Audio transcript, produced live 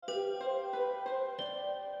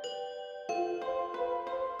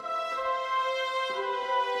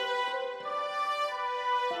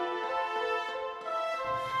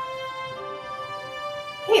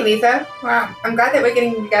Hey, Lisa. Well, I'm glad that we're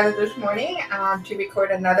getting together this morning to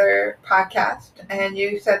record another podcast. And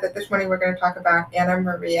you said that this morning we're going to talk about Anna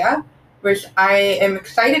Maria, which I am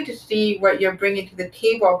excited to see what you're bringing to the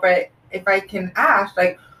table. But if I can ask,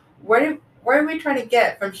 like, what are we trying to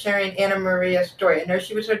get from sharing Anna Maria's story? I know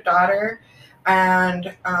she was her daughter,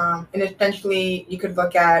 and essentially you could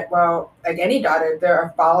look at, well, like any daughter, they're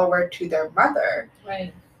a follower to their mother.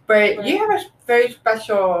 Right. But you have a very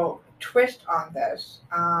special twist on this.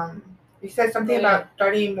 You said something about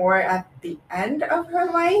starting more at the end of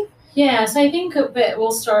her life. Yeah, so I think that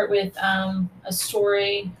we'll start with a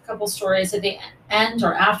couple stories at the end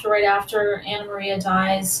or right after Anna Maria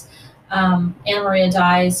dies. Anna Maria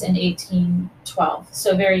dies in 1812,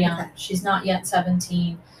 so very young. Okay. She's not yet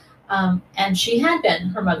 17. And she had been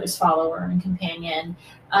her mother's follower and companion.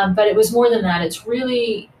 But it was more than that. It's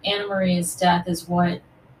really Anna Maria's death is what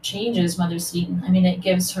changes Mother Seton. I mean, it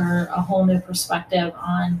gives her a whole new perspective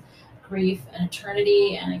on grief and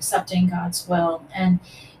eternity and accepting God's will. And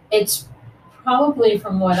it's probably,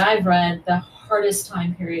 from what I've read, the hardest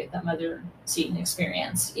time period that Mother Seton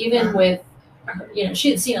experienced, even with her, she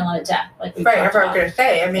had seen a lot of death. Like we right, I was going to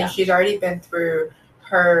say. I mean, she's already been through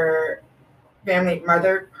her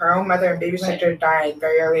her own mother and babysitter died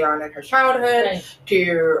very early on in her childhood,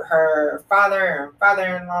 to her father and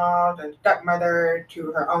father-in-law and stepmother,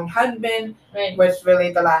 to her own husband was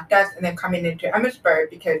really the last death, and then coming into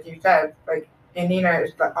Emmitsburg, because you said, like, Nina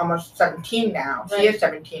is almost 17 now. She is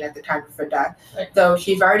 17 at the time of her death. So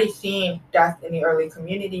she's already seen death in the early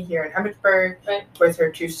community here in Emmitsburg with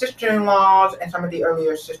her two sister-in-laws and some of the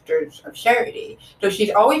earlier Sisters of Charity. So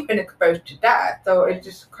she's always been exposed to death. So it's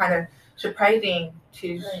just kind of surprising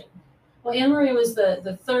to... Well, Anna Maria was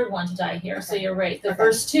the third one to die here, so you're right. The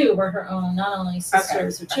first two were her own, not only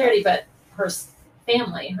Sisters of Charity, but her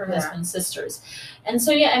family, her husband's sisters. And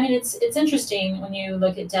so, I mean, it's interesting when you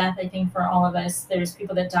look at death. I think for all of us, there's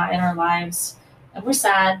people that die in our lives, and we're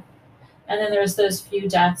sad. And then there's those few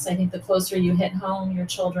deaths. I think the closer you hit home, your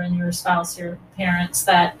children, your spouse, your parents,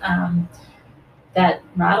 that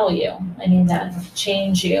rattle you. I mean, that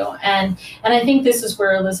change you. And I think this is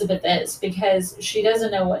where Elizabeth is, because she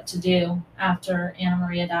doesn't know what to do after Anna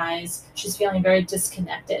Maria dies. She's feeling very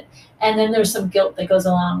disconnected. And then there's some guilt that goes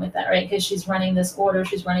along with that, right? Because she's running this order,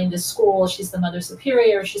 she's running this school, she's the Mother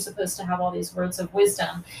Superior, she's supposed to have all these words of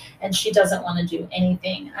wisdom, and she doesn't want to do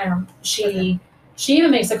anything. She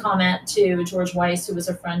even makes a comment to George Weiss, who was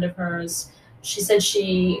a friend of hers. She said,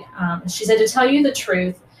 to tell you the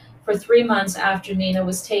truth, for 3 months after Nina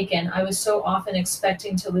was taken, I was so often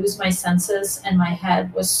expecting to lose my senses, and my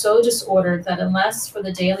head was so disordered that unless for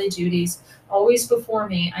the daily duties always before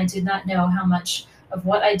me, I did not know how much of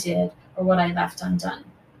what I did or what I left undone.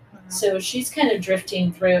 So she's kind of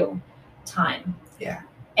drifting through time. Yeah.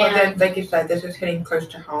 Well, then, like you said, this is hitting close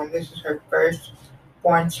to home. This is her first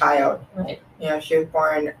born child. Right. She was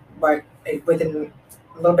born within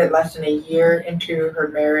a little bit less than a year into her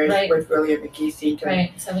marriage with William McGee Seton.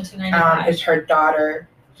 Right, 1795. It's her daughter.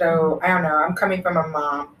 So, I don't know. I'm coming from a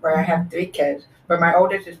mom where I have 3 kids, but my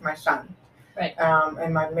oldest is my son. Right.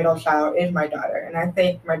 And my middle child is my daughter. And I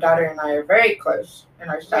think my daughter and I are very close in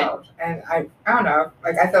ourselves. Right. And I don't know.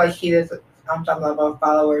 Like, I feel like she is, on some level, a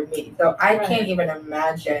follower of me. So, I can't even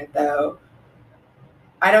imagine, though.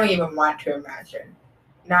 I don't even want to imagine.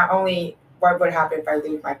 Not only what would happen if I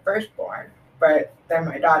lose my firstborn, but then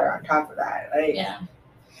my daughter on top of that.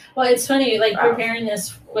 Well, it's funny, preparing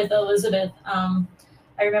this with Elizabeth, I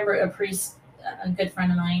remember a priest, a good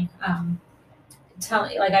friend of mine,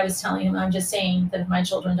 I was telling him, I'm just saying that if my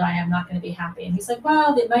children die, I'm not going to be happy. And he's like,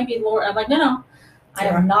 well, it might be Lord. I'm like, no, I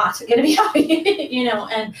am not going to be happy,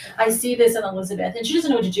 and I see this in Elizabeth, and she doesn't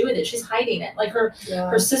know what to do with it. She's hiding it. Like her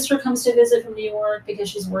sister comes to visit from New York because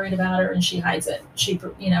she's worried about her, and she hides it. She,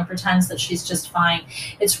 pretends that she's just fine.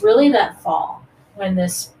 It's really that fall when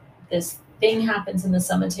this thing happens in the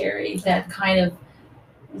cemetery that kind of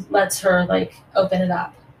lets her open it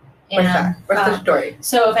up. And, what's the story?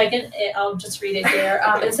 So if I can, I'll just read it here.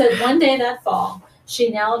 It said, one day that fall,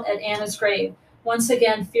 she knelt at Anna's grave, once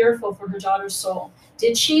again fearful for her daughter's soul.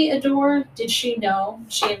 Did she adore? Did she know?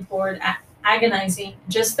 She implored, agonizing.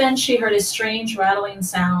 Just then she heard a strange rattling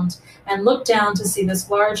sound and looked down to see this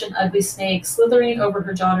large and ugly snake slithering over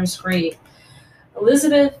her daughter's grave.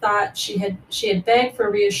 Elizabeth thought she had begged for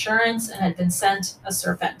reassurance and had been sent a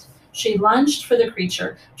serpent. She lunged for the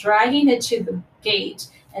creature, dragging it to the gate,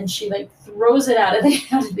 and she throws it out of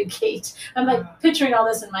the gate. I'm picturing all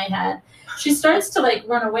this in my head. She starts to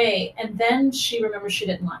run away, and then she remembers she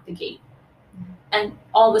didn't lock the gate. And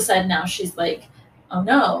all of a sudden now she's oh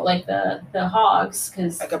no, the hogs,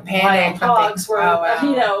 because a panic, hogs were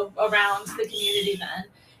around the community then.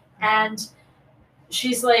 And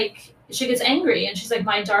she's like, she gets angry and she's like,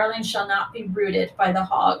 my darling shall not be rooted by the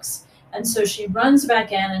hogs. And so she runs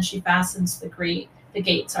back in and she fastens the gate,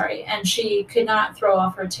 and she could not throw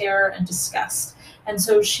off her terror and disgust. And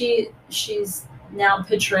so she's now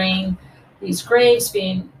picturing these graves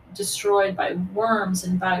being destroyed by worms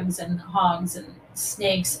and bugs and hogs and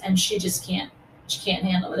snakes, and she can't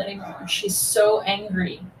handle it anymore. She's so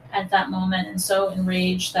angry at that moment and so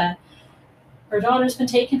enraged that her daughter's been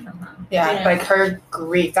taken from her. Yeah, like her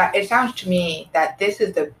grief. It sounds to me that this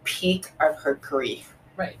is the peak of her grief.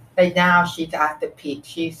 Right. Like now she's at the peak.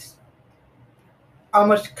 She's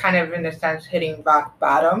almost kind of in a sense hitting rock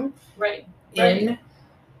bottom. Right. In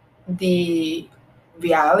the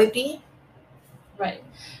reality. Right.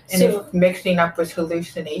 And so, it's mixing up with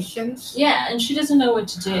hallucinations. Yeah, and she doesn't know what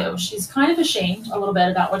to do. She's kind of ashamed a little bit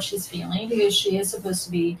about what she's feeling because she is supposed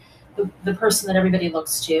to be the person that everybody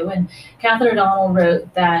looks to. And Catherine O'Donnell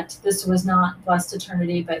wrote that this was not blessed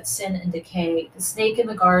eternity, but sin and decay. The snake in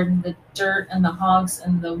the garden, the dirt and the hogs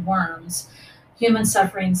and the worms. Human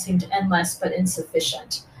suffering seemed endless but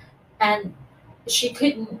insufficient. And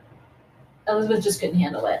Elizabeth just couldn't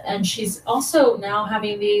handle it. And she's also now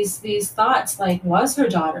having these thoughts like, was her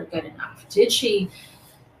daughter good enough?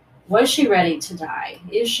 Was she ready to die?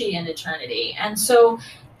 Is she in eternity? And so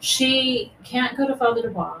she can't go to Father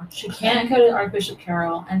Dubois. She can't go to Archbishop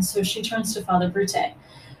Carroll. And so she turns to Father Brute,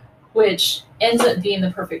 which ends up being the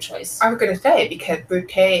perfect choice. I was going to say, because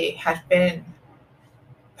Brute has been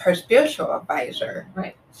her spiritual advisor.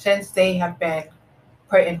 Right. Since they have been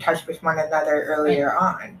put in touch with one another earlier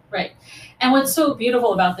on. Right. And what's so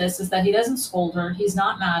beautiful about this is that he doesn't scold her. He's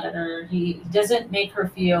not mad at her. He doesn't make her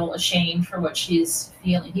feel ashamed for what she's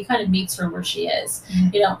feeling. He kind of meets her where she is.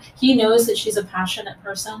 Mm-hmm. He knows that she's a passionate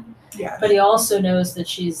person, but he also knows that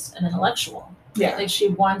she's an intellectual. Yeah. Like she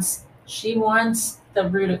wants the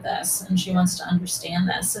root of this and she wants to understand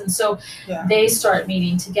this. And so they start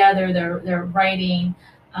meeting together. They're writing,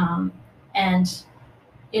 and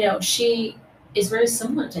she is very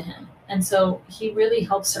similar to him. And so he really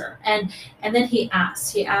helps her. And then he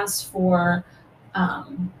asked for,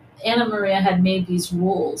 Anna Maria had made these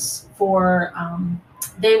rules for,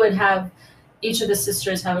 they would have, each of the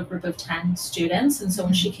sisters have a group of 10 students. And so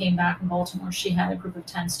when she came back in Baltimore, she had a group of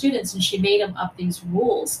 10 students and she made them up these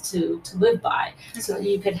rules to live by so that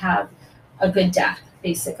you could have a good death,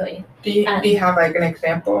 basically. Do you have like an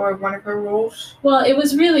example of one of her rules? Well, it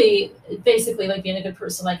was really basically like being a good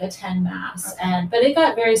person, like attend mass, but it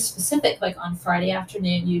got very specific. Like on Friday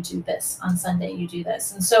afternoon, you do this. On Sunday, you do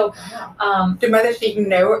this. And so, did Mother Seton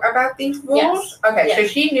know about these rules? Yes. Okay, yes. So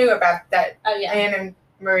she knew about that. Oh yeah. Anna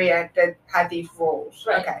Maria had these rules.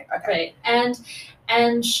 Right. Okay. Right.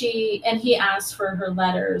 And he asked for her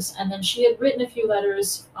letters, and then she had written a few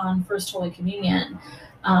letters on First Holy Communion.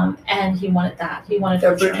 And he wanted that. He wanted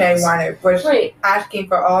the Brute was right. asking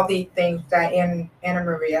for all these things that Anna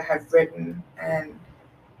Maria had written and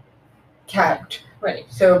kept. Right.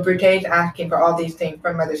 So Brute's asking for all these things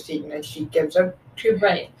from Mother Seton, and she gives them to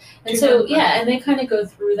right. And so and they kind of go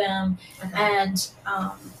through them, and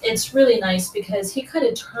it's really nice because he kind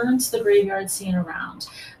of turns the graveyard scene around.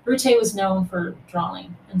 Brute was known for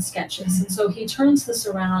drawing and sketches, and so he turns this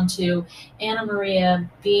around to Anna Maria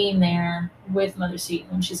being there with Mother Seton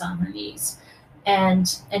when she's on her knees,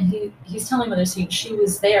 and he's telling Mother Seton she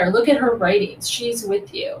was there. Look at her writings; she's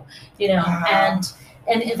with you, Wow.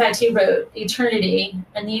 And in fact, he wrote, "Eternity,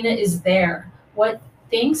 Anina is there. What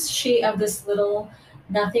thinks she of this little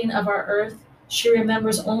nothing of our earth? She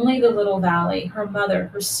remembers only the little valley, her mother,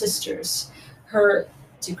 her sisters, her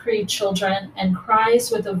decreed children, and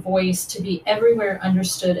cries with a voice to be everywhere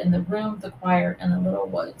understood in the room, the choir, and the little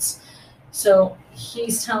woods." So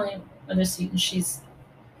he's telling Mother Seton she's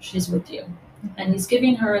with you, and he's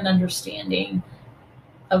giving her an understanding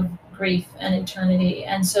of grief and eternity.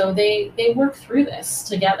 And so they work through this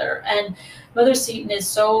together. And Mother Seton is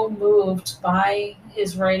so moved by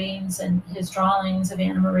his writings and his drawings of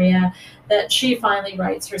Anna Maria that she finally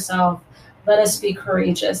writes herself, "Let us be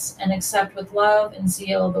courageous and accept with love and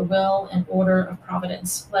zeal the will and order of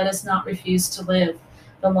Providence. Let us not refuse to live.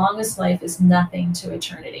 The longest life is nothing to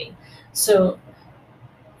eternity." So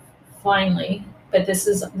finally, but this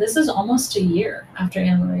is almost a year after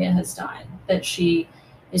Anna Maria has died, that she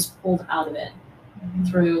is pulled out of it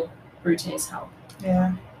through Brute's help.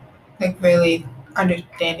 Yeah. Like really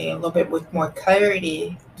understanding a little bit with more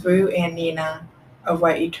clarity through Annina of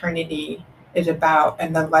what eternity is about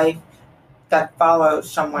and the life that follows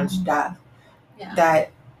someone's death. Yeah.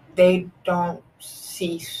 That they don't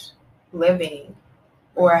cease living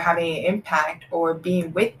or having an impact or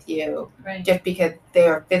being with you right. just because they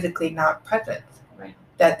are physically not present. Right.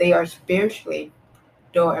 that they are spiritually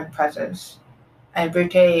still in presence. And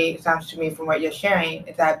Brute, sounds to me from what you're sharing,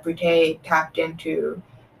 is that Brute tapped into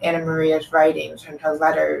Anna Maria's writings and her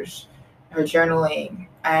letters, her journaling,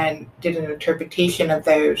 and did an interpretation of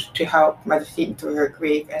those to help Mother Seton through her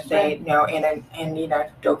grief and say, no, Anna and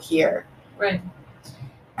Nina's still here. Right.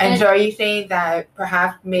 And so are you saying that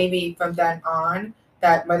perhaps maybe from then on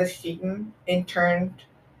that Mother Seton in turn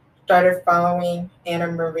started following Anna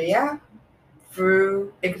Maria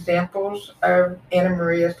through examples of Anna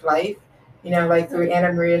Maria's life, like through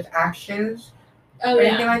Anna Maria's actions or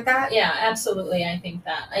anything like that? Yeah, absolutely. I think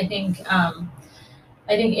that. I think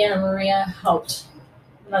Anna Maria helped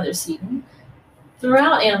Mother Seton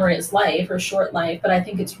throughout Anna Maria's life, her short life, but I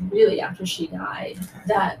think it's really after she died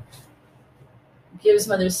that gives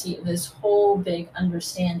Mother Seton this whole big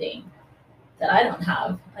understanding that I don't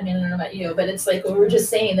have. I mean, I don't know about you, but it's like we were just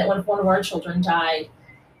saying that when one of our children died,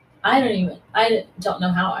 I don't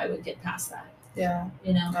know how I would get past that. Yeah.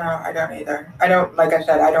 No, I don't either. I don't, like I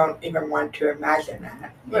said, I don't even want to imagine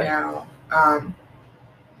that,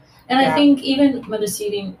 And I think even Mother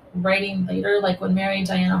Seton writing later, like when Mary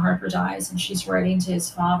Diana Harper dies and she's writing to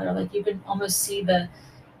his father, like you can almost see the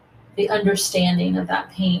understanding of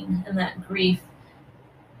that pain and that grief.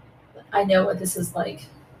 I know what this is like.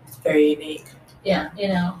 It's very unique. Yeah,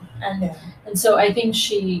 and so I think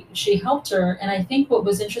she helped her, and I think what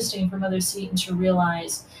was interesting for Mother Seton to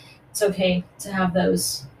realize it's okay to have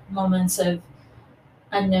those moments of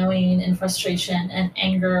unknowing and frustration and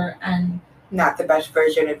anger and not the best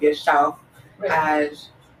version of yourself. Right. As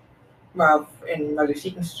well, in Mother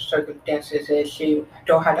Seton's circumstances, is she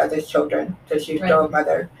still had other children, so she's still a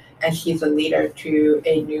mother, and she's a leader to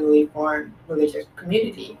a newly formed religious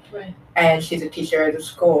community. Right. And she's a teacher at a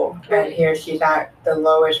school, and here she's at the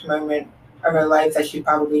lowest moment of her life that she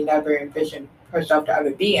probably never envisioned herself to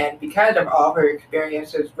ever be in because of all her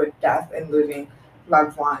experiences with death and losing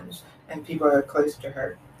loved ones and people who are close to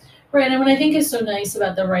her. Right, and what I think is so nice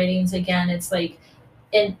about the writings, again, it's like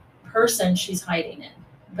in person she's hiding it,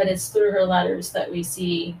 but it's through her letters that we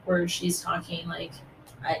see where she's talking like,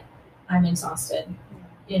 I'm exhausted,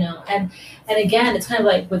 and again, it's kind of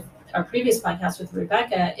like with our previous podcast with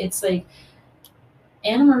Rebecca, it's like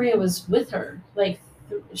Anna Maria was with her, like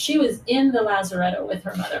she was in the lazaretto with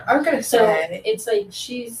her mother. I was gonna say, it's like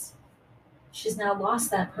she's now lost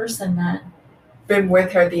that person that been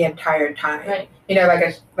with her the entire time. Right.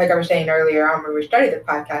 Like I was saying earlier on when we started the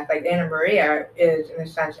podcast, like Anna Maria is in a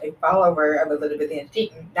sense a follower of Elizabeth Ann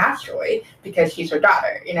Seton naturally because she's her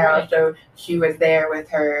daughter, Right. So she was there with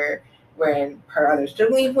her when her other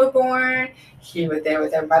siblings were born. She was there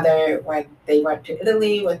with her mother when they went to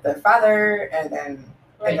Italy with their father, and then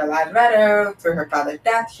in the lazaretto through her father's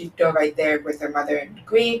death. She's still right there with her mother in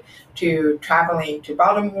grief, to traveling to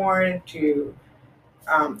Baltimore, to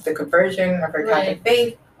the conversion of her Catholic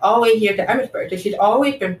faith, all the way here to Emmitsburg. So she's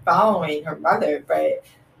always been following her mother, but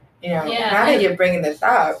now that you're bringing this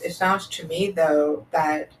up, it sounds to me though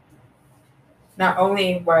that not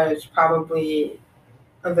only was probably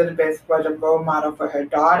Elizabeth was a role model for her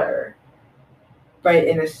daughter, but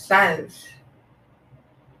in a sense,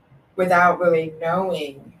 without really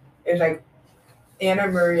knowing, it was like Anna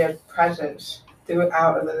Maria's presence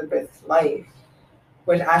throughout Elizabeth's life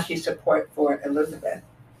was actually support for Elizabeth.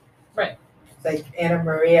 Right. Like Anna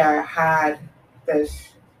Maria had this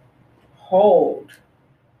hold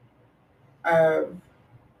of,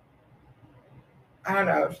 I don't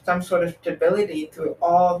know, some sort of stability through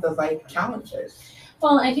all the life challenges.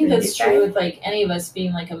 Well, I think that's true with like any of us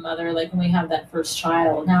being like a mother, like when we have that first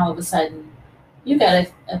child, now all of a sudden you've got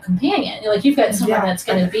a companion, like you've got someone that's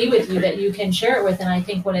going to be with you that you can share it with. And I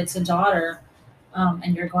think when it's a daughter,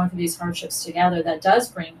 and you're going through these hardships together, that does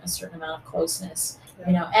bring a certain amount of closeness,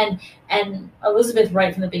 and Elizabeth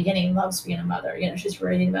right from the beginning loves being a mother. She's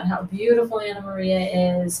writing about how beautiful Anna Maria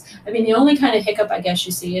is. I mean, the only kind of hiccup I guess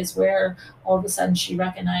you see is where all of a sudden she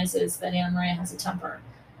recognizes that Anna Maria has a temper.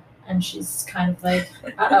 And she's kind of like,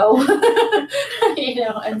 uh-oh,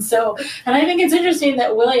 and I think it's interesting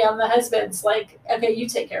that William, the husband's like, okay, you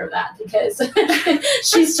take care of that because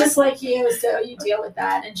she's just like you, so you deal with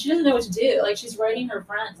that. And she doesn't know what to do. Like she's writing her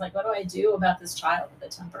friends, like, what do I do about this child with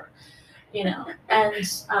a temper? And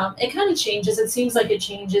it kind of changes. It seems like it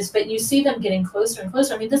changes, but you see them getting closer and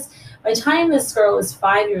closer. I mean, by the time this girl is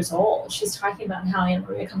 5 years old, she's talking about how Anna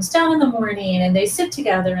Maria comes down in the morning and they sit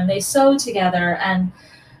together and they sew together and,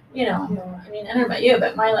 I mean, I don't know about you,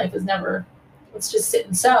 but my life was never, let's just sit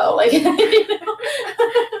and sew. Like,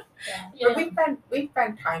 But we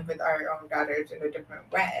spend time with our own daughters in a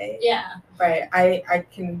different way. Yeah. But I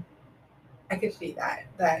can see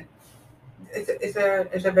that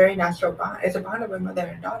it's a very natural bond. It's a bond of a mother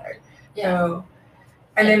and daughter. Yeah. So,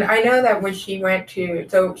 and then I know that when she went to,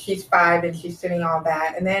 so she's 5 and she's sitting all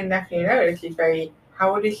that, and then next thing you know, she's very.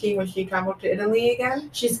 How old is she when she traveled to Italy again?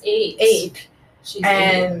 She's 8. 8. She's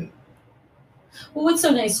and 8. Well, what's so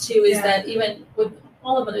nice too is that even with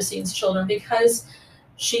all of Mother Seton's children, because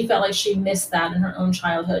she felt like she missed that in her own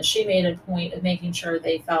childhood, she made a point of making sure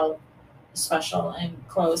they felt special and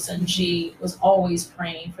close, and she was always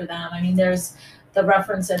praying for them. I mean, there's the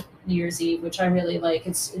reference at New Year's Eve, which I really like.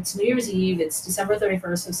 It's New Year's Eve. It's December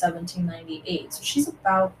 31st of 1798. So she's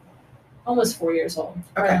about almost 4 years old,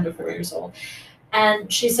 right under 4 years old.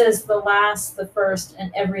 And she says, the last, the first,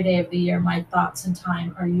 and every day of the year, my thoughts and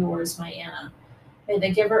time are yours, my Anna. May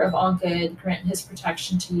the giver of all good grant his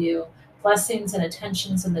protection to you. Blessings and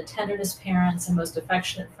attentions and the tenderest parents and most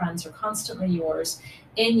affectionate friends are constantly yours.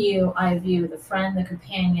 In you I view the friend, the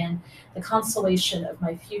companion, the consolation of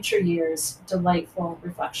my future years, delightful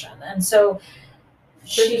reflection. And so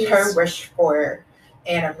this is her wish for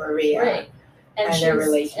Anna Maria. Right. And their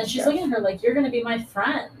relationship. And she's looking at her like, you're going to be my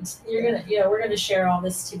friend. You're going to, we're going to share all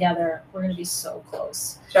this together. We're going to be so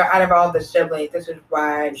close. So out of all the siblings, this is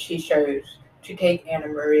why she chose to take Anna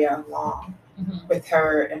Maria along with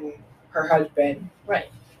her and her husband. Right.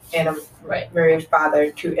 Anna Maria's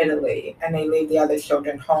father to Italy, and they leave the other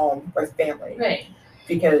children home with family. Right.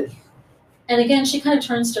 Because. And again, she kind of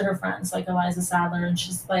turns to her friends like Eliza Sadler, and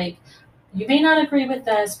she's like, you may not agree with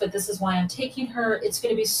this, but this is why I'm taking her. It's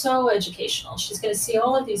going to be so educational. She's going to see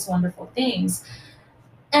all of these wonderful things.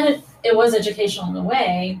 And it was educational in a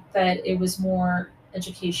way, but it was more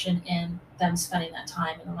education in them spending that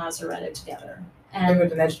time in the Lazaretto together. And it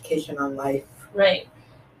was an education on life. Right.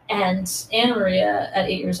 And Anna Maria at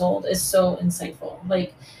 8 years old is so insightful.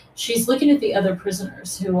 Like, she's looking at the other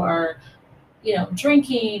prisoners who are,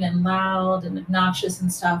 drinking and loud and obnoxious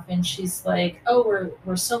and stuff. And she's like, oh,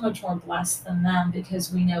 we're so much more blessed than them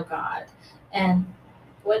because we know God. And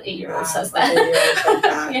what 8-year-old says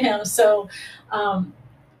that? So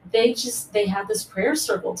they have this prayer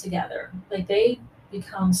circle together. Like, they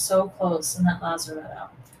become so close in that Lazaretto.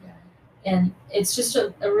 And it's just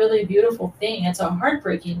a really beautiful thing. It's a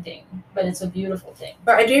heartbreaking thing, but it's a beautiful thing.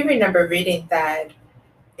 But I do remember reading that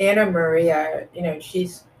Anna Maria,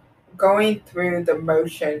 she's going through the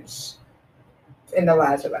motions in the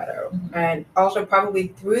Lazaretto and also probably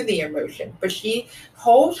through the emotion. But she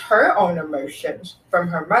holds her own emotions from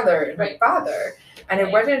her mother and her father. And it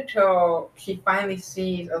wasn't until she finally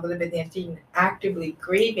sees Elizabeth Ann Seton actively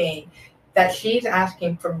grieving that she's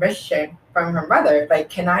asking permission from her mother, like,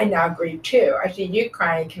 can I now grieve too? I see you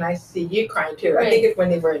crying. Can I see you crying too? Right. I think it's when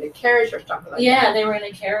they were in a carriage or something like that. Yeah, they were in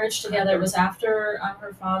a carriage together. It was after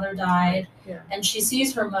her father died. Yeah. And she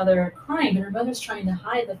sees her mother crying, but her mother's trying to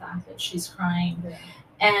hide the fact that she's crying. Yeah.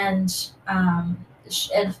 And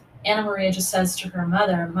Anna Maria just says to her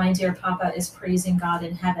mother, my dear Papa is praising God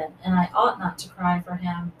in heaven, and I ought not to cry for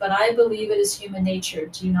him, but I believe it is human nature.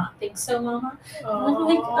 Do you not think so, Mama?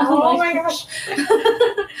 Oh my gosh.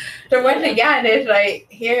 So once again, it's like,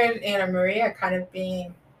 here's Anna Maria kind of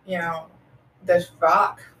being, this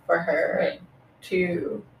rock for her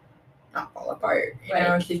to not fall apart.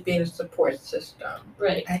 She's being a support system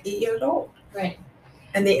at 8 years old. Right.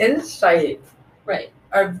 And the insight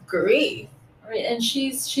of grief. Right, and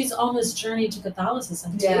she's on this journey to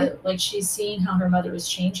Catholicism too. Yeah. Like, she's seeing how her mother is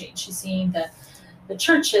changing. She's seeing the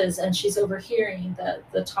churches, and she's overhearing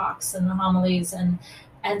the talks and the homilies,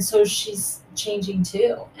 and so she's changing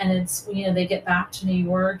too. And it's they get back to New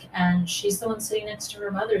York, and she's the one sitting next to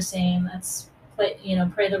her mother saying, "Let's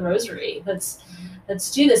pray the Rosary. Let's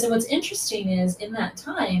do this." And what's interesting is in that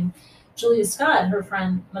time, Julia Scott, her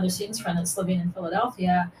friend, Mother Seton's friend that's living in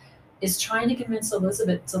Philadelphia, is trying to convince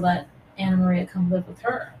Elizabeth to let Anna Maria come live with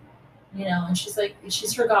her, and she's like,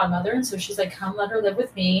 she's her godmother, and so she's like, come let her live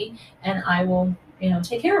with me, and I will,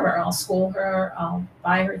 take care of her. I'll school her, I'll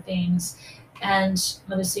buy her things. And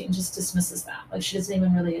Mother Seton just dismisses that, like, she doesn't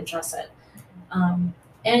even really address it.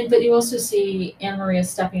 But you also see Anna Maria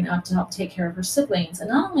stepping up to help take care of her siblings, and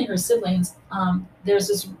not only her siblings. There's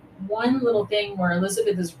this one little thing where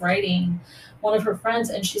Elizabeth is writing one of her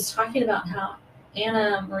friends, and she's talking about how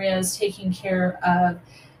Anna Maria is taking care of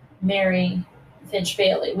Mary Finch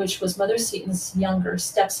Bailey, which was Mother Seton's younger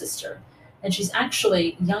stepsister. And she's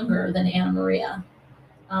actually younger than Anna Maria.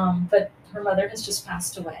 But her mother has just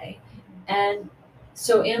passed away. And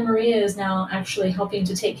so Anna Maria is now actually helping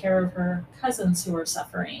to take care of her cousins who are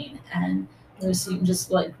suffering. And Mother Seton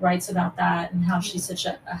just writes about that and how she's such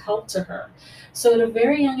a help to her. So at a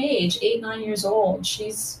very young age, 8, 9 years old,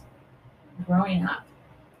 she's growing up.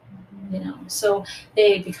 So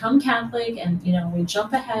they become Catholic, and we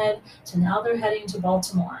jump ahead to now they're heading to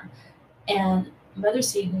Baltimore, and Mother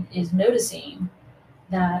Seton is noticing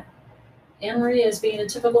that Anna Maria is being a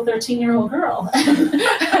typical 13-year-old girl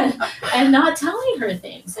and not telling her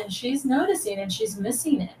things, and she's noticing and she's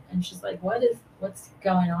missing it, and she's like, what's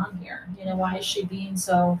going on here? Why is she being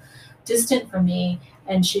so distant from me?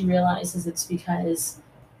 And she realizes it's because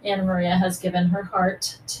Anna Maria has given her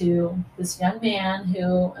heart to this young man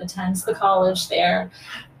who attends the college there,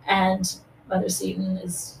 and Mother Seton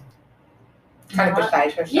is kind of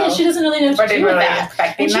beside herself. Yeah, she doesn't really know what to do with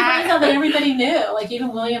that. And she that. finds out that everybody knew. Like,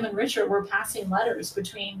 even William and Richard were passing letters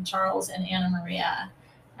between Charles and Anna Maria.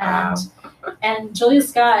 And Julia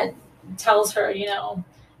Scott tells her, you're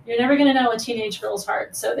never going to know a teenage girl's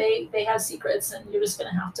heart. So they have secrets, and you're just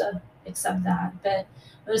going to have to accept that. But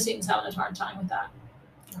Mother Seton's having a hard time with that.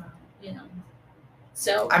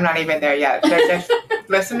 So I'm not even there yet. So just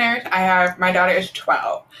listeners, my daughter is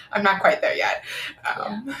 12. I'm not quite there yet.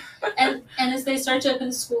 And as they start to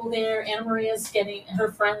open school there, Anna Maria's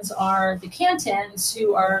her friends are the Cantons,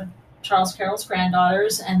 who are Charles Carroll's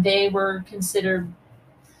granddaughters, and they were considered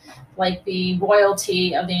like the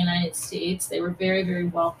royalty of the United States. They were very, very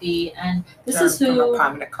wealthy, and this is who from a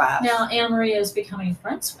prominent class. Now Anna Maria is becoming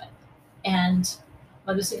friends with, and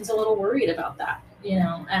Mother Seton's a little worried about that,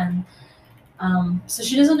 and so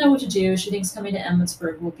she doesn't know what to do. She thinks coming to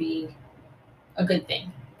Emmitsburg will be a good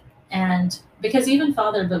thing. And because even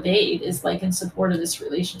Father Babade is like in support of this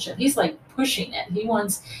relationship, he's like pushing it. He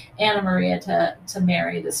wants Anna Maria to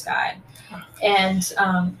marry this guy. And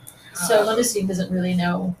so Mother Seton doesn't really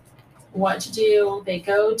know what to do. They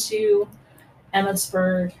go to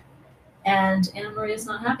Emmitsburg, and Anna Maria's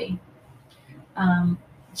not happy.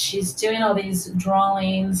 She's doing all these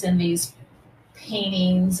drawings and these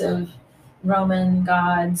paintings of Roman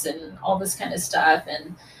gods and all this kind of stuff,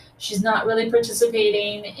 and she's not really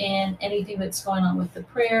participating in anything that's going on with the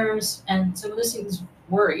prayers, and so Mother Seton's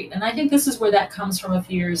worried. And I think this is where that comes from a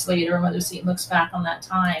few years later. Mother Seton looks back on that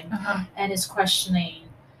time and is questioning,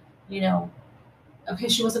 okay,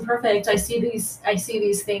 she wasn't perfect. I see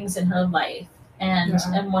these things in her life, and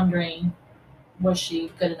I'm wondering, was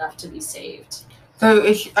she good enough to be saved?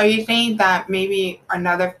 So are you saying that maybe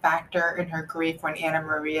another factor in her grief when Anna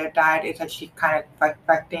Maria died is that she's kind of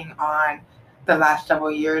reflecting on the last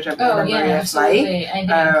several years of Anna Maria's life? I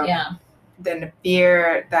think, Then the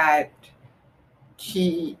fear that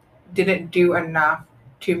she didn't do enough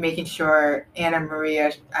to making sure Anna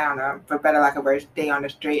Maria, I don't know, for better lack of words, stay on the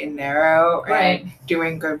straight and narrow and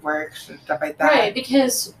doing good works and stuff like that. Right,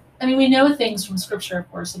 because we know things from Scripture,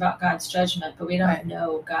 of course, about God's judgment, but we don't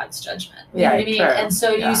know God's judgment. You know what I mean? True. And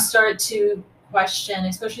so you start to question,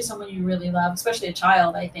 especially someone you really love, especially a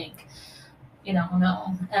child, I think.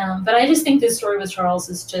 No. But I just think this story with Charles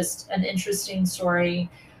is just an interesting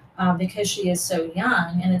story because she is so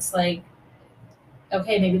young, and it's like,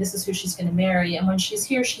 okay, maybe this is who she's going to marry. And when she's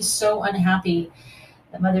here, she's so unhappy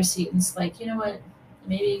that Mother Seton's like, you know what,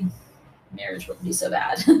 maybe marriage wouldn't be so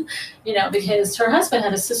bad, because her husband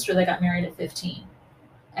had a sister that got married at 15.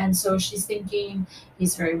 And so she's thinking,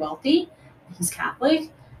 he's very wealthy, he's Catholic.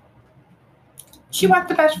 She wants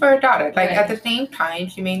the best for her daughter. At the same time,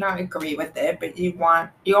 she may not agree with it, but you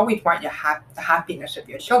always want the happiness of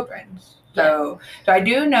your children. So I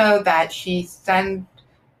do know that she sent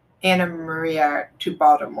Anna Maria to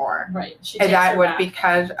Baltimore. Right. And that was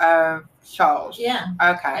because of Charles. Yeah.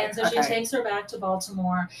 Okay. And so she takes her back to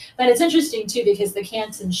Baltimore. But it's interesting too, because the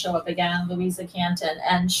Cantons show up again, Louisa Canton,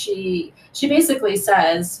 and she basically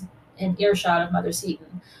says, in earshot of Mother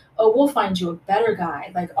Seton, oh, we'll find you a better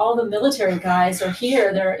guy. Like, all the military guys are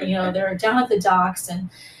here. They're down at the docks, and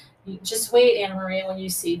you just wait, Anna Maria, when you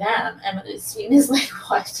see them. And Mother Seton is like,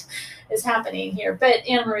 what is happening here? But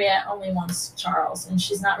Anna Maria only wants Charles, and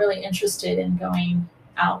she's not really interested in going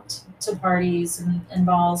out to parties and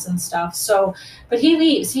balls and stuff. So, but he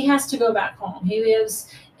leaves. He has to go back home. He lives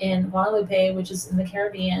in Guadalupe, which is in the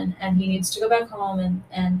Caribbean, and he needs to go back home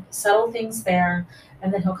and settle things there,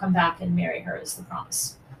 and then he'll come back and marry her as the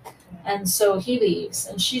promise. And so he leaves,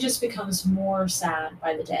 and she just becomes more sad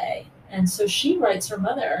by the day. And so she writes her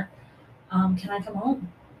mother, can I come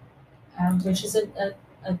home? Which is a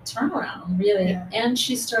turnaround, really. Yeah. And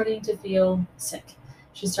she's starting to feel sick.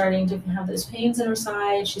 She's starting to have those pains in her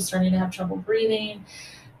side. She's starting to have trouble breathing,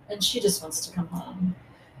 and she just wants to come home.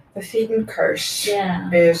 The Seton curse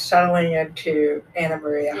is settling into Anna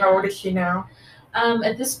Maria. How old is she now?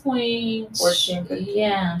 At this point, 14, 15?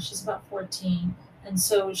 Yeah, she's about 14. And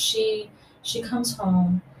so she comes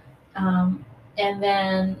home, and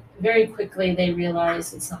then very quickly they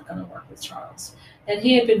realize it's not going to work with Charles. And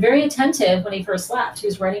he had been very attentive when he first left. He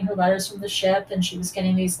was writing her letters from the ship, and she was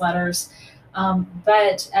getting these letters.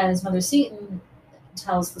 But as Mother Seton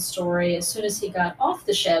tells the story, as soon as he got off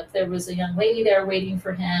the ship, there was a young lady there waiting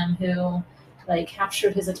for him who like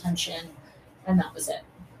captured his attention, and that was it.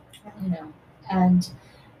 You know, and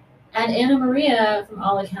Anna Maria, from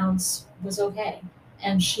all accounts, was okay.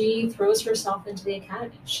 And she throws herself into the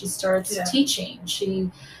academy. She starts teaching.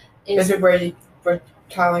 This is where you were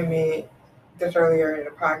telling me this earlier in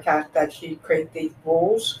the podcast that she created these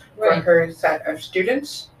rules for her set of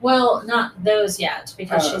students. Well, not those yet,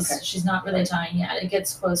 because she's not really dying yet. It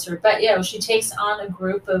gets closer. But yeah, she takes on a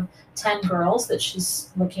group of 10 girls that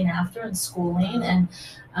she's looking after and schooling, and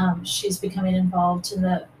she's becoming involved in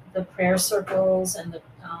the prayer circles and the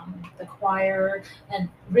choir, and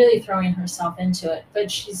really throwing herself into it.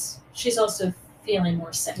 But she's also feeling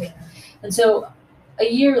more sick. Yeah. And so a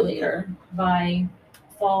year later, by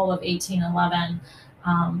fall of 1811,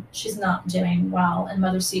 she's not doing well, and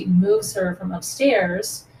Mother Seton moves her from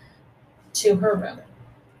upstairs to her room,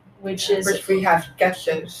 which we have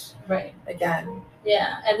sketches again.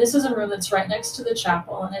 Yeah, and this is a room that's right next to the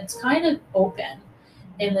chapel, and it's kind of open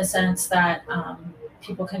in the sense that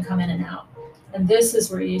people can come in and out. And this is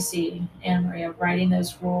where you see Anna Maria writing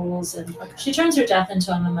those rules, and she turns her death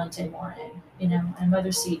into a memento mori, you know, and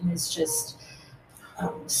Mother Seton is just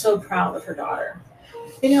so proud of her daughter.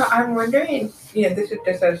 You know, I'm wondering, you know, this is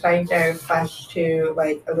just a side note flash to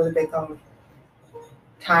like a little bit of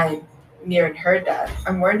time nearing her death.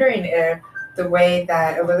 I'm wondering if the way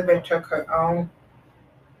that Elizabeth took her own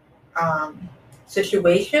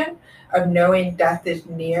situation of knowing death is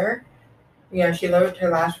near. You know, she wrote her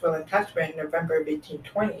last will and testament in November of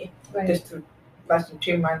 1820, just less than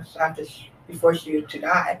 2 months before she was to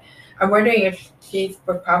die. I'm wondering if she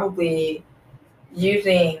was probably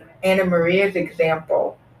using Anna Maria's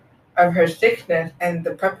example of her sickness and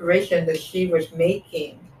the preparation that she was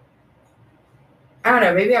making. I don't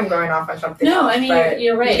know, maybe I'm going off on something else. No, I mean,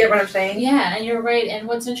 you're right. You get what I'm saying? Yeah, and you're right. And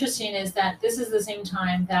what's interesting is that this is the same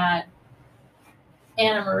time that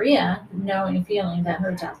Anna Maria, feeling that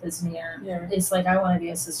her death is near, is like, I want to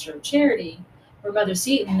be a sister of charity. Or Mother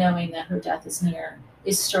Seton, knowing that her death is near,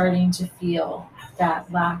 is starting to feel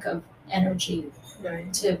that lack of energy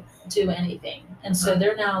to do anything. And so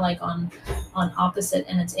they're now like on opposite,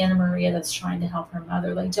 and it's Anna Maria that's trying to help her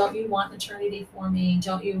mother. Like, don't you want eternity for me?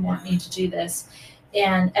 Don't you want me to do this?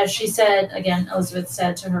 And as she said, again, Elizabeth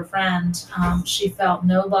said to her friend, she felt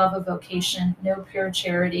no love of vocation, no pure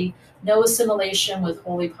charity, no assimilation with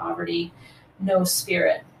holy poverty, no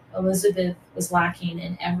spirit. Elizabeth was lacking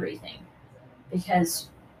in everything because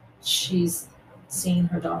she's seen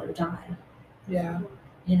her daughter die. Yeah.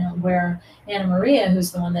 You know, where Anna Maria,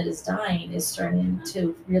 who's the one that is dying, is starting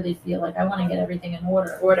to really feel like, I want to get everything in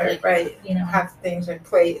order. Like, you know, have things in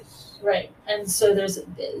place. Right. And so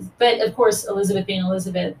but of course, Elizabeth being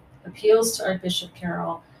Elizabeth, appeals to Archbishop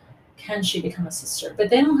Carroll. Can she become a sister? But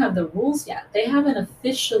they don't have the rules yet. They haven't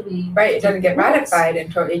officially. Right. It doesn't get ratified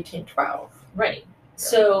until 1812. Right. Yeah.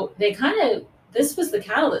 So they this was the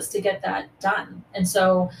catalyst to get that done. And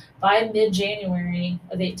so by mid-January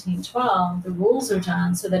of 1812, the rules are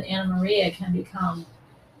done so that Anna Maria can become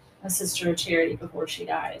a sister of charity before she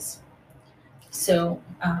dies. So,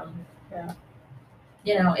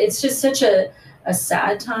 you know, it's just such a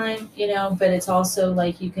sad time, you know, but it's also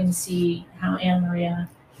like you can see how Anna Maria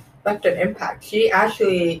left an impact. She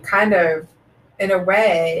actually kind of, in a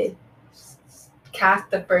way, cast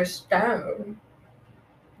the first stone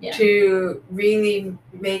to really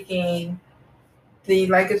making the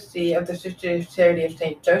legacy of the Sisters of Charity of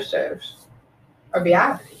St. Joseph's a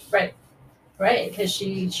reality. Right, because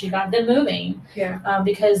she got them moving. Yeah.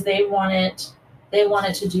 Because they wanted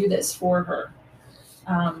to do this for her.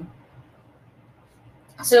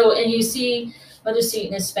 So, and you see Mother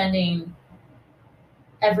Seton is spending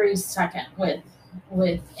every second with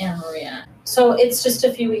Anna Maria. So it's just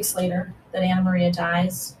a few weeks later that Anna Maria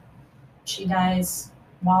dies. She dies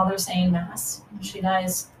while they're saying Mass. She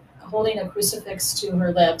dies holding a crucifix to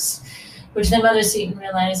her lips, which then Mother Seton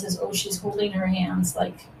realizes, she's holding her hands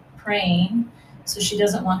like praying, so she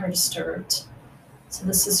doesn't want her disturbed. So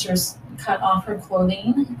the sisters cut off her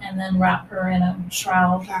clothing and then wrap her in a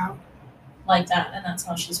shroud like that, and that's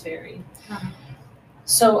how she's buried.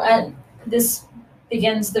 So this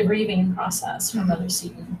begins the grieving process for Mother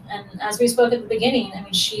Seton. And as we spoke at the beginning, I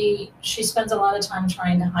mean, she spends a lot of time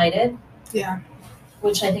trying to hide it. Yeah.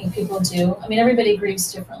 Which I think people do. I mean, everybody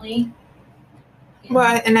grieves differently.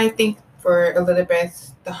 Well, and I think for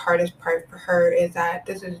Elizabeth, the hardest part for her is that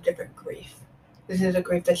this is a different grief. This is a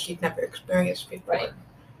grief that she's never experienced before. Right.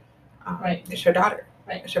 Right. It's her daughter.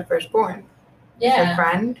 Right. It's her firstborn. Yeah. It's her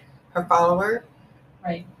friend, her follower.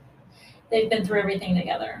 Right. They've been through everything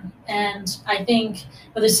together. And I think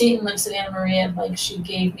Mother Seton looks at Anna Maria like she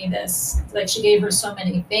gave me this, like she gave her so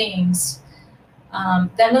many things.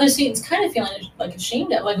 That Mother Seton's kind of feeling like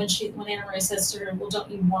ashamed of, like when Anna Maria says to her, "Well, don't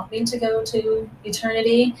you want me to go to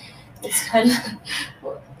eternity?" It's kind of,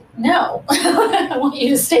 well, no, I want you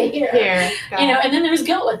to stay here. And then there's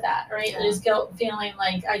guilt with that, right? Yeah. There's guilt feeling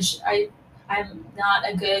like I'm not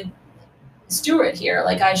a good steward here.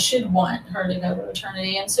 Like I should want her to go to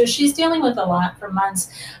eternity. And so she's dealing with a lot for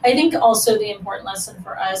months. I think also the important lesson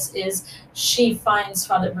for us is she finds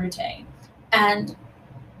Father Brute. And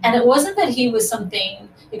it wasn't that he was something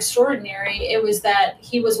extraordinary. It was that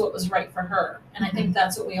he was what was right for her. And I think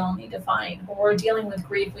that's what we all need to find. When we're dealing with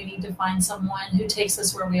grief, we need to find someone who takes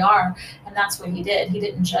us where we are. And that's what he did. He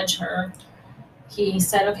didn't judge her. He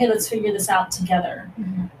said, okay, let's figure this out together.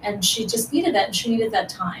 Mm-hmm. And she just needed that. And she needed that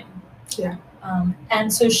time. Yeah.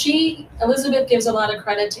 And so Elizabeth gives a lot of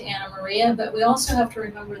credit to Anna Maria, but we also have to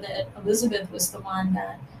remember that Elizabeth was the one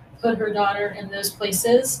that put her daughter in those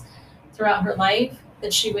places throughout her life,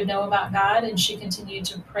 that she would know about God, and she continued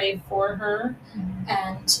to pray for her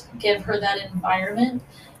and give her that environment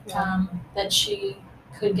that she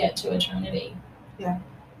could get to eternity. Yeah.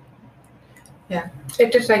 Yeah.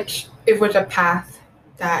 It's just like it was a path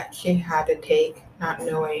that she had to take, not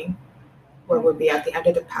knowing what would be at the end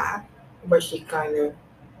of the path. Was she going to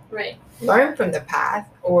learn from the path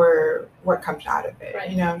or what comes out of it?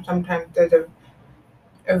 Right. Sometimes there's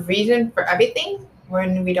a reason for everything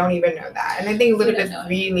when we don't even know that. And I think Elizabeth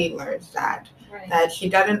really learns that she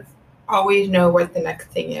doesn't always know what the next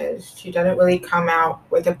thing is. She doesn't really come out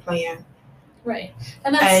with a plan. Right.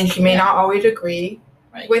 And she may not always agree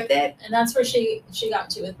with it. And that's where she got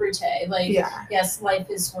to with Brute. Yes, life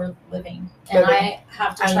is worth living. And I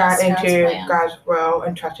have to trust God's plan. God's will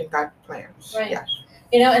and trusting God's plans. Right. Yes.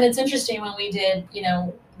 And it's interesting when we did,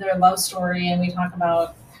 their love story and we talk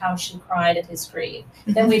about how she cried at his grave.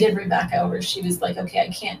 Mm-hmm. Then we did Rebecca where she was like, okay, I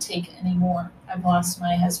can't take it anymore. I've lost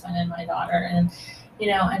my husband and my daughter. And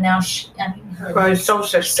now her soul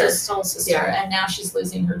sister. And now she's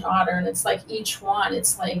losing her daughter. And it's like each one,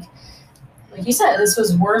 it's like you said, this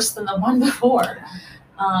was worse than the one before.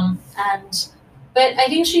 But I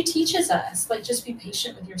think she teaches us, like, just be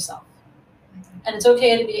patient with yourself. Mm-hmm. And it's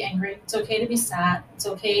okay to be angry. It's okay to be sad. It's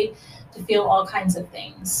okay to feel all kinds of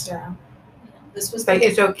things. Yeah. This was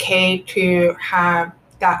it's okay to have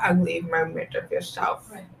that ugly moment of yourself.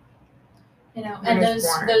 Right. And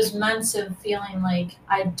those months of feeling like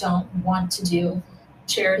I don't want to do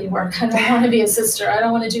charity work. I don't want to be a sister. I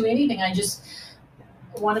don't want to do anything. I just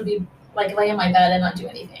want to be like lay in my bed and not do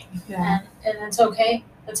anything. Yeah. And it's okay.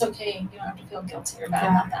 It's okay. You don't have to feel guilty or bad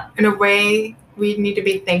about that. In a way, we need to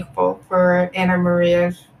be thankful for Anna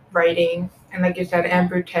Maria's writing and, like you said, Anne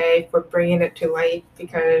Brute for bringing it to light,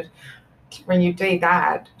 because when you say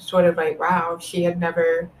that, sort of like, wow, she had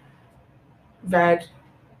never read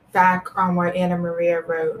back on what Anna Maria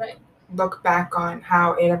wrote. Right. Look back on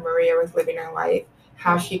how Anna Maria was living her life,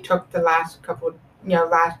 how she took the last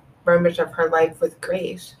moments of her life with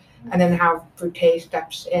grace. And then how Brute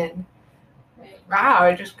steps in. Right. Wow,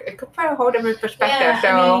 it could put a whole different perspective.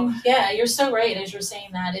 You're so right as you're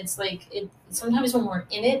saying that. It's like sometimes when we're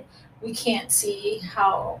in it, we can't see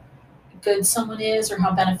how good someone is or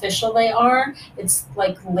how beneficial they are. It's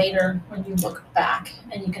like later when you look back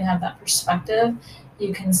and you can have that perspective,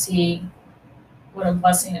 you can see what a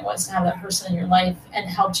blessing it was to have that person in your life and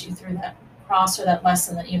helped you through that cross or that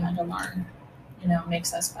lesson that you had to learn.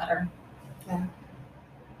 Makes us better. Yeah.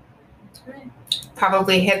 Right.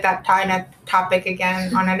 Probably hit that topic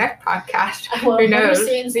again on our next podcast. Well, who knows?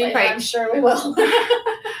 I'm sure we will.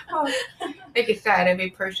 Like you said,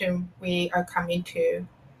 every person we are coming to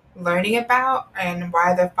learning about and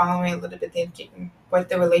why they're following Elizabeth Seton, what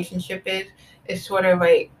the relationship is sort of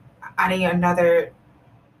like adding another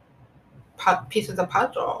piece of the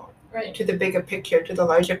puzzle. Right. To the bigger picture, to the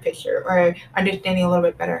larger picture, or understanding a little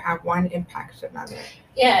bit better how one impacts another.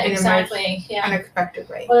 Yeah, exactly. Unexpected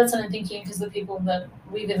way. Well, that's what I'm thinking, because the people that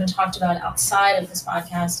we've even talked about outside of this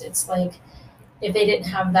podcast, it's like if they didn't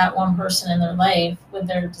have that one person in their life, would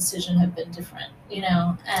their decision have been different?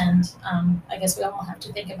 And I guess we all have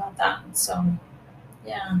to think about that. So,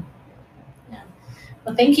 yeah.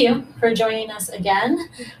 Well, thank you for joining us again.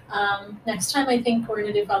 Next time, I think we're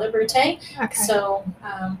going to do Father Brute. Okay. So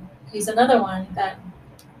he's another one that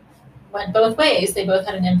went both ways. They both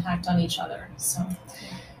had an impact on each other. So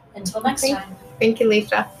until next time. Thank you,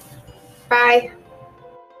 Lisa. Bye.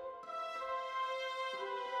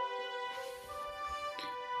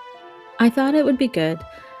 I thought it would be good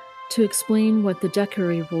to explain what the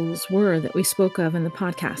Decury rules were that we spoke of in the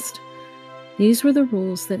podcast. These were the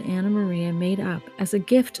rules that Anna Maria made up as a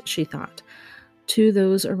gift, she thought, to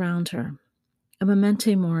those around her, a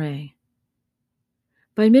memento mori.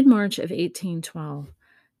 By mid-March of 1812,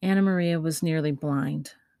 Anna Maria was nearly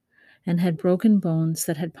blind and had broken bones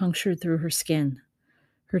that had punctured through her skin.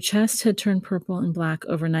 Her chest had turned purple and black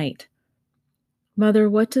overnight. "Mother,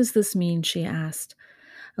 what does this mean?" she asked.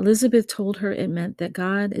 Elizabeth told her it meant that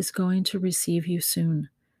God is going to receive you soon.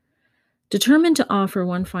 Determined to offer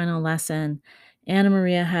one final lesson, Anna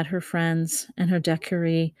Maria had her friends and her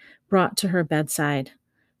Decury brought to her bedside.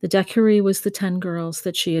 The Decury was the 10 girls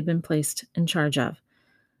that she had been placed in charge of.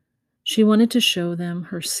 She wanted to show them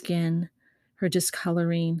her skin, her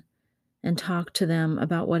discoloring, and talk to them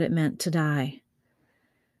about what it meant to die.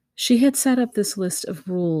 She had set up this list of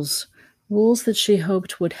rules that she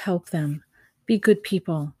hoped would help them be good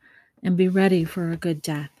people and be ready for a good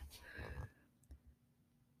death.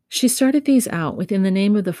 She started these out within the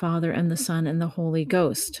name of the Father and the Son and the Holy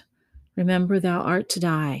Ghost. Remember, thou art to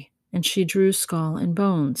die, and she drew skull and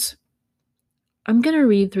bones. I'm going to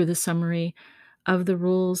read through the summary of the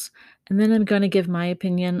rules, and then I'm going to give my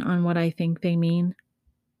opinion on what I think they mean.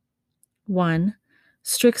 1.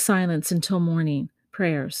 Strict silence until morning,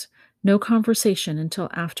 prayers. No conversation until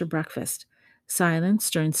after breakfast. Silence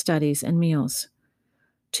during studies and meals.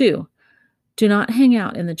 2. Do not hang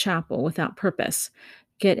out in the chapel without purpose.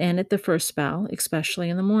 Get in at the first bell, especially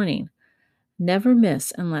in the morning. Never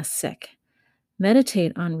miss unless sick.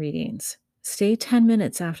 Meditate on readings. Stay 10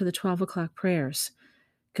 minutes after the 12 o'clock prayers.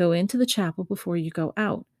 Go into the chapel before you go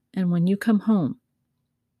out and when you come home.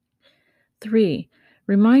 3.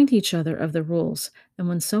 Remind each other of the rules, and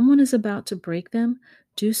when someone is about to break them,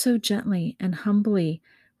 do so gently and humbly,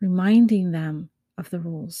 reminding them of the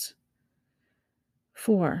rules.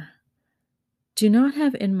 4. Do not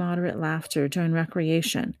have immoderate laughter during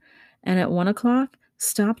recreation, and at 1 o'clock,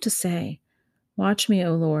 stop to say, "Watch me,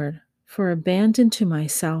 O Lord, for abandoned to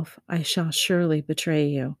myself, I shall surely betray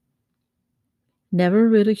you." Never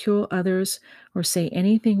ridicule others or say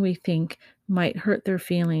anything we think might hurt their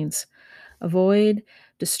feelings. Avoid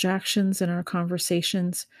distractions in our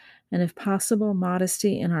conversations, and if possible,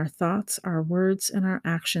 modesty in our thoughts, our words, and our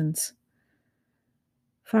actions.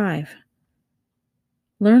 5.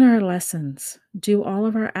 Learn our lessons. Do all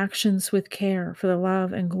of our actions with care for the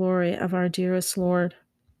love and glory of our dearest Lord.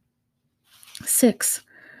 6.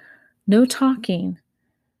 No talking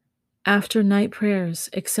after night prayers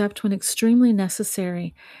except when extremely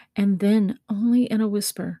necessary, and then only in a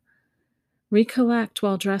whisper. Recollect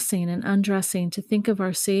while dressing and undressing to think of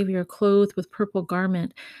our Savior clothed with purple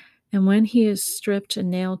garment, and when he is stripped and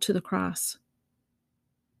nailed to the cross.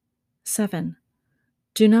 7.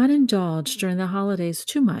 Do not indulge during the holidays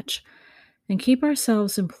too much, and keep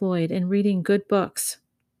ourselves employed in reading good books.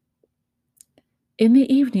 In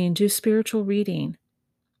the evening, do spiritual reading.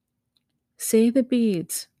 Say the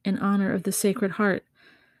beads in honor of the Sacred Heart,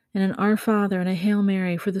 and an Our Father and a Hail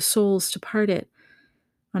Mary for the souls departed.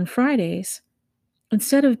 On Fridays,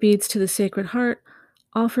 instead of beads to the Sacred Heart,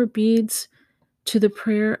 offer beads to the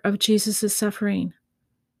prayer of Jesus' suffering.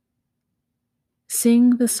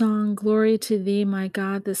 Sing the song, "Glory to Thee, my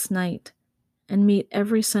God," this night, and meet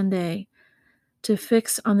every Sunday to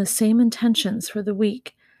fix on the same intentions for the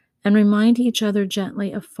week and remind each other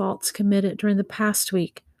gently of faults committed during the past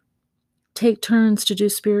week. Take turns to do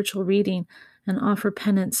spiritual reading and offer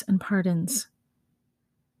penance and pardons.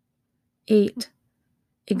 8.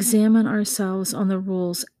 Examine ourselves on the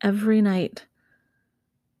rules every night.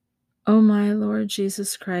 O my Lord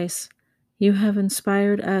Jesus Christ, you have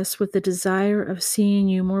inspired us with the desire of seeing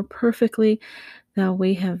you more perfectly than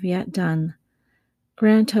we have yet done.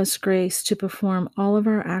 Grant us grace to perform all of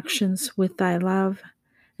our actions with thy love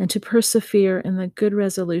and to persevere in the good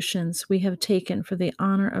resolutions we have taken for the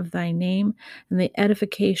honor of thy name and the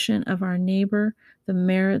edification of our neighbor, the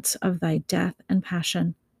merits of thy death and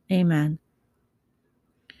passion. Amen.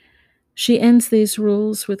 She ends these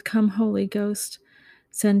rules with, "Come, Holy Ghost,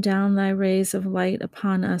 send down thy rays of light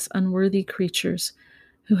upon us unworthy creatures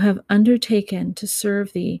who have undertaken to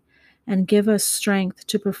serve thee, and give us strength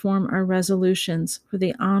to perform our resolutions for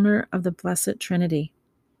the honor of the Blessed Trinity."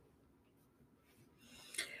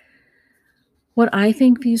 What I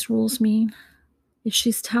think these rules mean is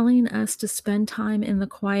she's telling us to spend time in the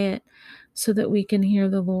quiet so that we can hear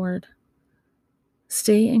the Lord.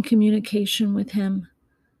 Stay in communication with him.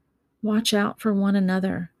 Watch out for one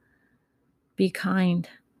another. Be kind.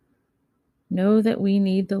 Know that we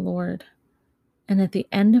need the Lord. And at the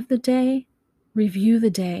end of the day, review the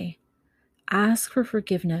day. Ask for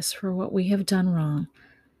forgiveness for what we have done wrong,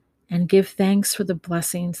 and give thanks for the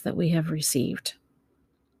blessings that we have received.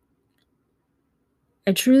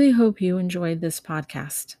 I truly hope you enjoyed this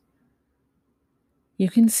podcast. You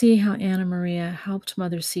can see how Anna Maria helped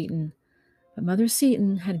Mother Seton, but Mother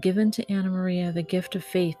Seton had given to Anna Maria the gift of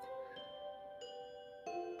faith.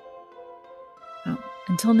 Well,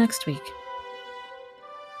 until next week.